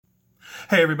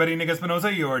Hey everybody, Nick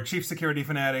Espinosa, your Chief Security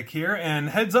Fanatic here, and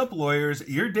heads up lawyers,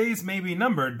 your days may be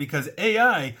numbered because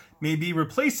AI may be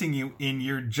replacing you in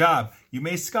your job. You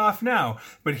may scoff now,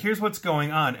 but here's what's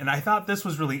going on, and I thought this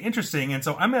was really interesting, and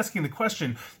so I'm asking the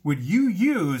question, would you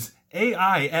use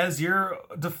AI as your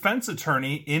defense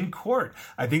attorney in court?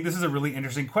 I think this is a really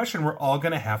interesting question we're all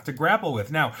going to have to grapple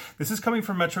with. Now, this is coming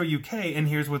from Metro UK, and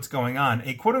here's what's going on.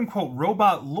 A quote-unquote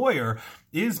robot lawyer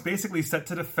is basically set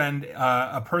to defend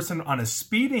a person on a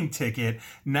speeding ticket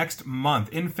next month.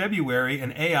 In February,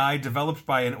 an AI developed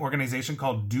by an organization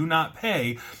called Do Not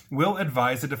Pay will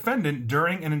advise the defendant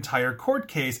during an entire court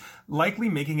case, likely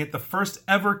making it the first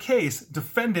ever case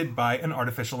defended by an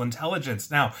artificial intelligence.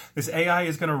 Now, this AI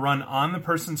is going to run on the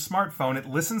person's smartphone. It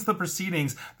listens to the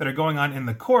proceedings that are going on in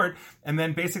the court and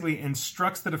then basically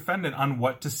instructs the defendant on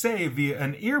what to say via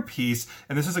an earpiece.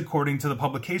 And this is according to the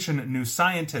publication New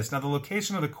Scientist. Now, the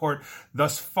location of the court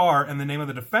thus far and the name of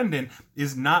the defendant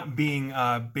is not being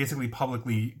basically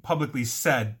publicly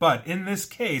said. But in this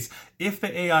case, if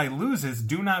the AI loses,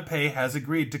 Do Not Pay has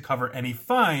agreed to cover any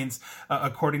fines,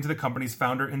 according to the company's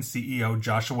founder and CEO,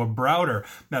 Joshua Browder.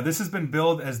 Now, this has been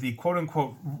billed as the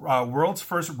quote-unquote world's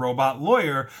first robot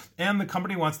lawyer, and the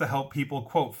company wants to help people,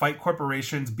 quote, fight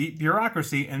corporations, beat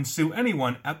bureaucracy, and sue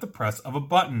anyone at the press of a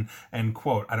button, end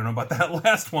quote. I don't know about that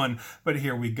last one, but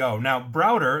here we go. Now,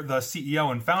 Browder, the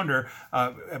CEO and founder,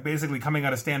 basically coming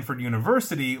out of Stanford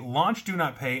University, launched Do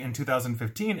Not Pay in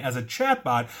 2015 as a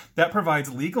chatbot that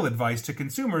provides legal advice to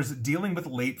consumers dealing with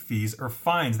late fees or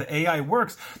fines. The AI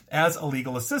works as a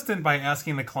legal assistant by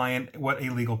asking the client what a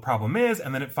legal problem is,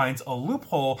 and then it finds a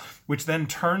loophole, which then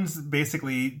turns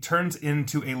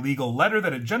into a legal letter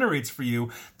that it generates for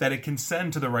you that it can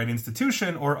send to the right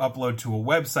institution or upload to a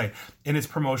website. In its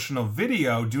promotional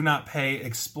video, Do Not Pay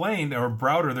explained, or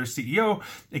Browder, their CEO,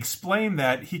 explained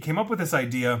that he came up with this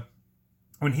idea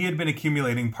when he had been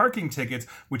accumulating parking tickets,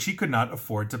 which he could not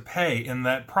afford to pay. In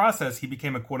that process, he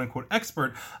became a quote-unquote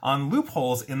expert on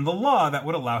loopholes in the law that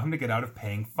would allow him to get out of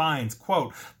paying fines.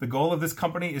 Quote, the goal of this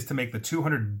company is to make the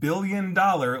 $200 billion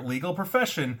legal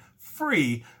profession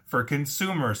free for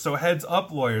consumers. So heads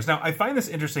up, lawyers. Now, I find this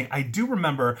interesting. I do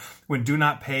remember when Do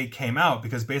Not Pay came out,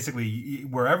 because basically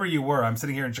wherever you were, I'm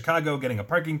sitting here in Chicago getting a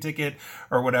parking ticket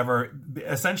or whatever.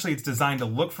 Essentially, it's designed to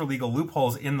look for legal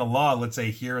loopholes in the law, let's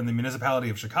say here in the municipality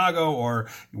of Chicago or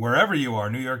wherever you are,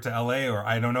 New York to LA, or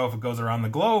I don't know if it goes around the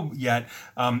globe yet,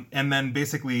 and then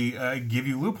basically give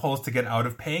you loopholes to get out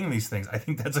of paying these things. I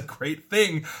think that's a great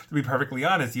thing, to be perfectly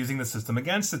honest, using the system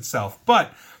against itself.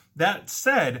 But that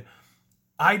said,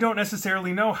 I don't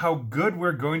necessarily know how good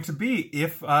we're going to be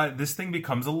if this thing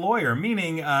becomes a lawyer.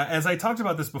 Meaning, as I talked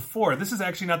about this before, this is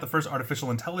actually not the first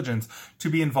artificial intelligence to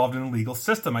be involved in the legal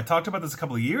system. I talked about this a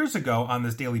couple of years ago on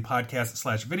this daily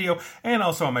podcast / video, and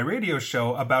also on my radio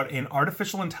show, about an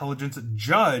artificial intelligence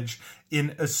judge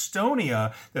in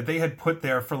Estonia that they had put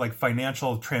there for like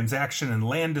financial transaction and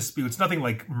land disputes, nothing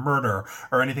like murder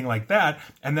or anything like that.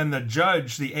 And then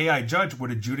the AI judge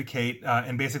would adjudicate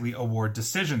and basically award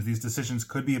decisions. These decisions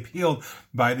could be appealed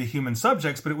by the human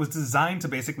subjects, but it was designed to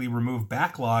basically remove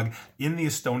backlog in the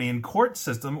Estonian court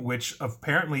system, which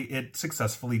apparently it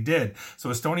successfully did. So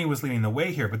Estonia was leading the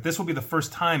way here, but this will be the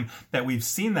first time that we've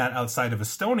seen that outside of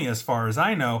Estonia, as far as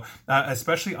I know,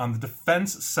 especially on the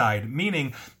defense side,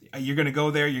 meaning you're going to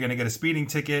go there, you're going to get a speeding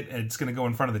ticket, and it's going to go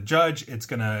in front of the judge. It's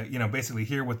going to, basically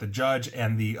hear what the judge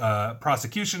and the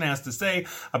prosecution has to say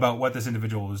about what this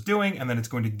individual was doing, and then it's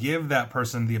going to give that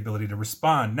person the ability to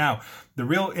respond. Now, the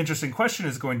real interesting question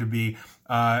is going to be,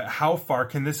 how far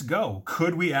can this go?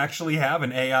 Could we actually have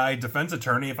an AI defense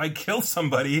attorney if I kill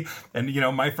somebody and,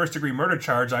 my first degree murder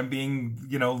charge, I'm being,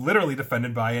 literally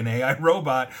defended by an AI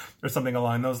robot or something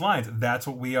along those lines? That's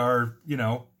what we are,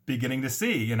 beginning to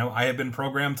see. I have been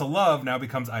programmed to love now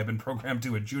becomes I have been programmed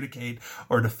to adjudicate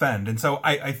or defend. And so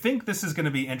I think this is going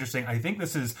to be interesting. I think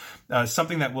this is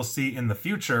something that we'll see in the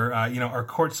future. Our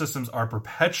court systems are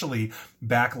perpetually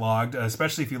backlogged,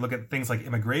 especially if you look at things like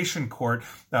immigration court,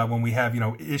 when we have,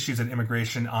 issues in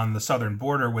immigration on the southern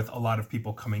border with a lot of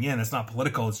people coming in. It's not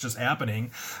political, it's just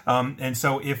happening. And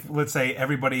so if, let's say,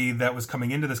 everybody that was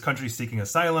coming into this country seeking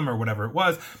asylum or whatever it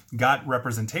was, got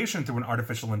representation through an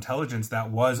artificial intelligence that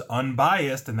was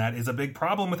unbiased, and that is a big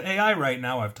problem with AI right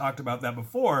now. I've talked about that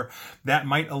before. That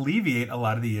might alleviate a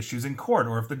lot of the issues in court,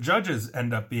 or if the judges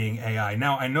end up being AI.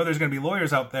 Now, I know there's going to be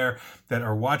lawyers out there that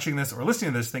are watching this or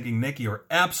listening to this thinking, Nick, you're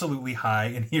absolutely high,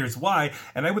 and here's why.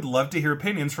 And I would love to hear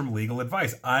opinions from legal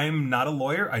advice. I'm not a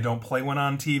lawyer. I don't play one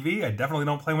on TV. I definitely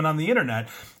don't play one on the internet.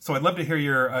 So I'd love to hear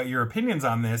your opinions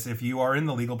on this if you are in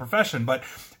the legal profession. But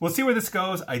we'll see where this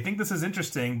goes. I think this is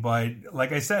interesting, but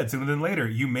like I said, sooner than later,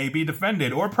 you may be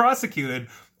defended, or prosecuted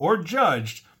or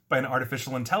judged by an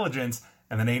artificial intelligence,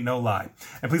 and that ain't no lie.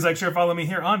 And please like, share, follow me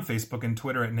here on Facebook and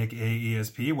Twitter at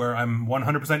NickAESP, where I'm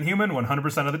 100% human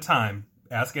 100% of the time.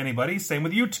 Ask anybody. Same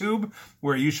with YouTube,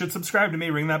 where you should subscribe to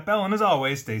me, ring that bell, and as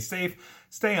always, stay safe,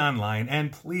 stay online,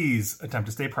 and please attempt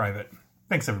to stay private.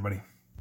 Thanks, everybody.